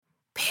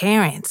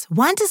Parents,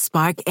 want to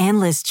spark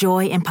endless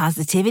joy and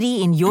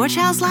positivity in your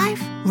child's life?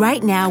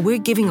 Right now, we're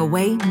giving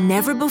away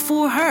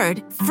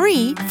never-before-heard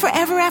free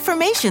Forever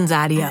Affirmations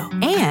audio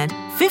and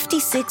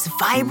 56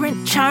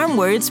 vibrant charm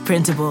words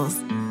printables.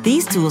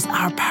 These tools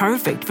are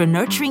perfect for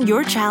nurturing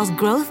your child's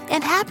growth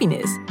and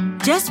happiness.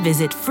 Just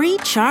visit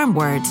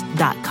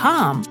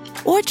freecharmwords.com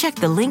or check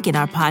the link in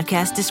our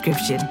podcast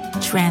description.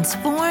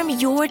 Transform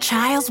your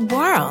child's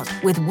world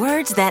with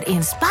words that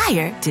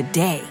inspire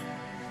today.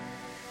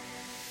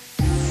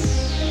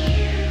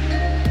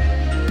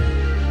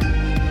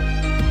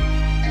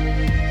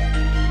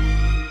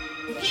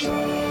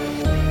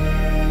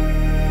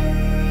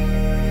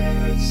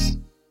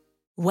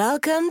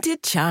 Welcome to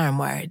Charm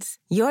Words,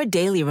 your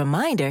daily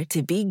reminder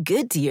to be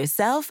good to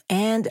yourself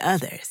and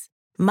others.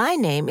 My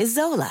name is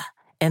Zola,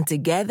 and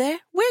together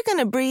we're going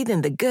to breathe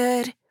in the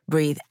good,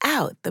 breathe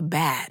out the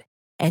bad,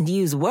 and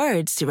use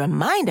words to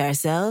remind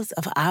ourselves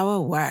of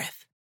our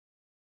worth.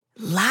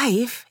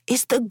 Life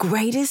is the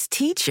greatest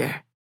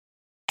teacher.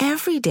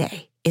 Every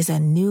day is a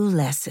new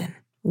lesson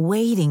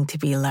waiting to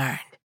be learned.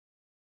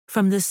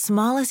 From the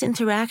smallest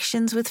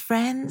interactions with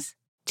friends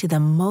to the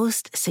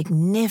most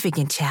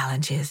significant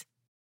challenges,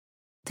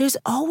 there's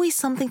always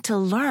something to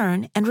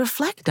learn and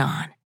reflect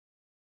on.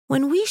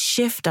 When we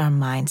shift our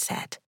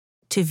mindset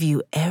to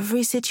view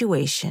every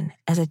situation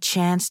as a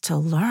chance to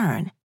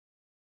learn,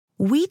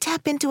 we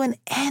tap into an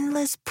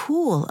endless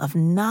pool of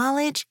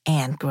knowledge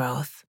and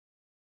growth.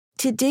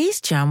 Today's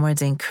charm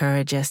words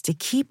encourage us to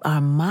keep our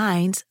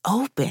minds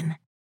open.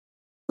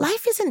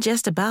 Life isn't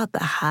just about the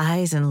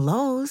highs and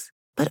lows,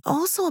 but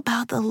also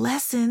about the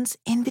lessons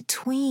in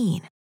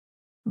between.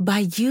 By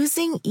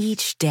using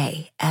each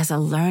day as a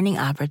learning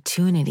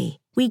opportunity,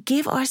 we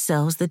give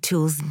ourselves the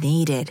tools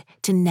needed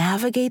to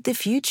navigate the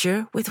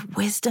future with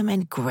wisdom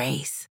and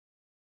grace.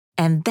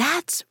 And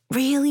that's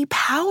really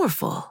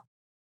powerful.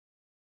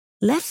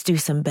 Let's do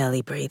some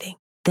belly breathing.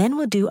 Then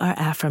we'll do our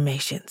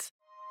affirmations.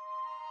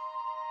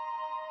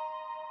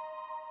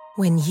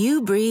 When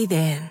you breathe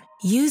in,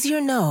 use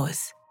your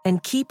nose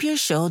and keep your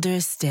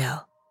shoulders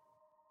still.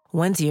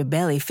 Once your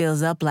belly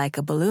fills up like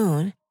a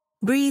balloon,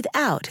 breathe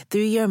out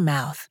through your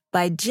mouth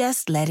by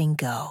just letting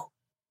go.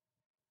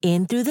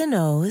 In through the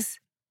nose,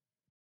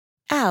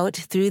 out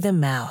through the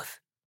mouth.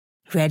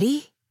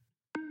 Ready?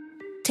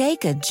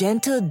 Take a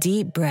gentle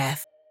deep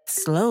breath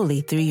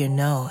slowly through your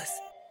nose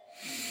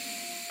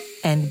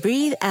and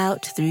breathe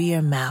out through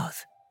your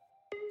mouth.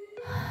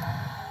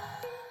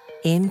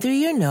 In through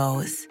your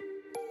nose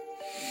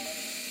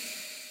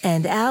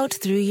and out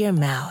through your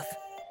mouth.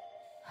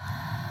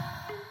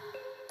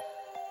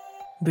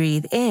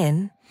 Breathe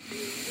in.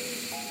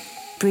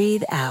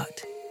 Breathe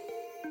out.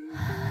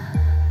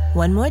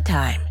 One more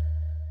time.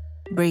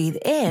 Breathe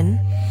in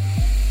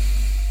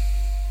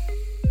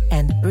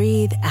and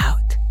breathe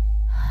out.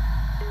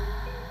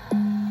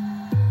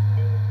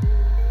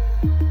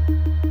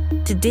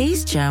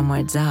 Today's charm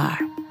words are,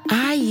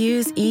 I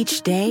use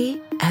each day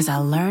as a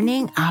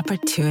learning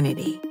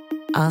opportunity.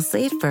 I'll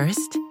say it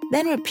first,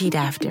 then repeat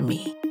after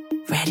me.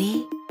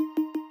 Ready?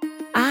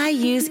 I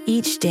use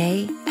each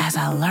day as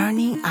a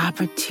learning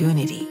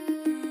opportunity.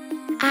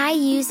 I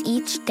use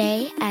each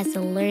day as a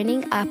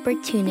learning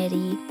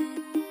opportunity.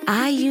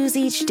 I use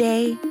each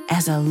day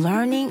as a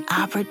learning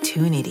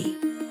opportunity.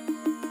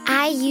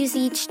 I use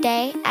each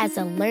day as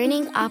a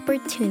learning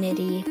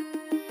opportunity.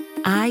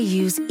 I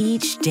use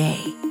each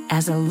day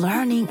as a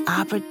learning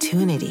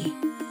opportunity.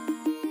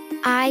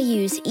 I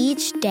use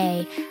each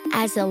day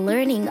as a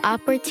learning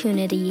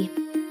opportunity.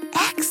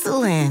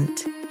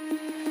 Excellent!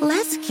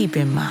 Let's keep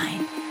in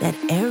mind that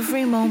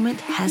every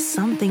moment has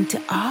something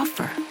to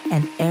offer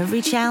and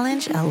every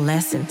challenge a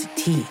lesson to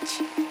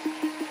teach.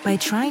 By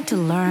trying to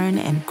learn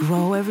and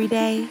grow every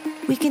day,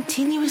 we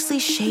continuously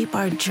shape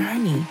our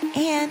journey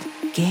and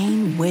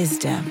gain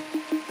wisdom.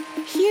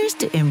 Here's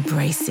to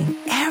embracing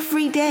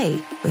every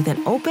day with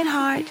an open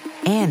heart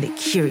and a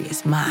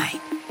curious mind.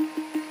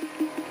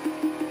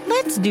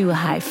 Let's do a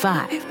high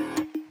five.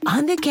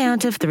 On the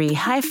count of 3,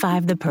 high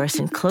five the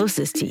person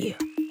closest to you.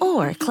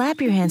 Or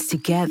clap your hands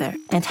together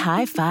and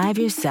high five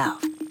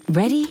yourself.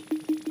 Ready?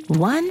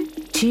 1,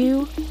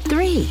 2,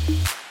 3.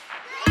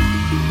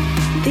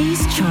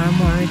 These charm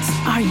words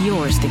are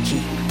yours to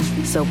keep,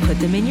 so put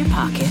them in your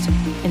pocket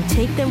and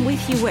take them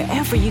with you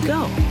wherever you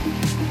go.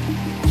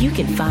 You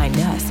can find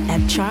us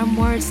at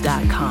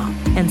charmwords.com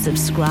and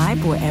subscribe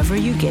wherever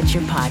you get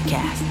your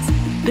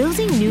podcasts.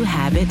 Building new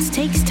habits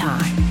takes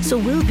time, so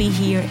we'll be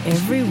here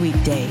every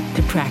weekday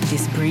to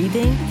practice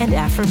breathing and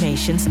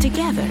affirmations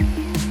together.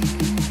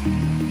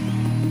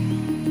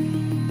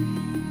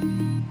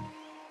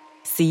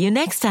 See you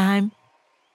next time.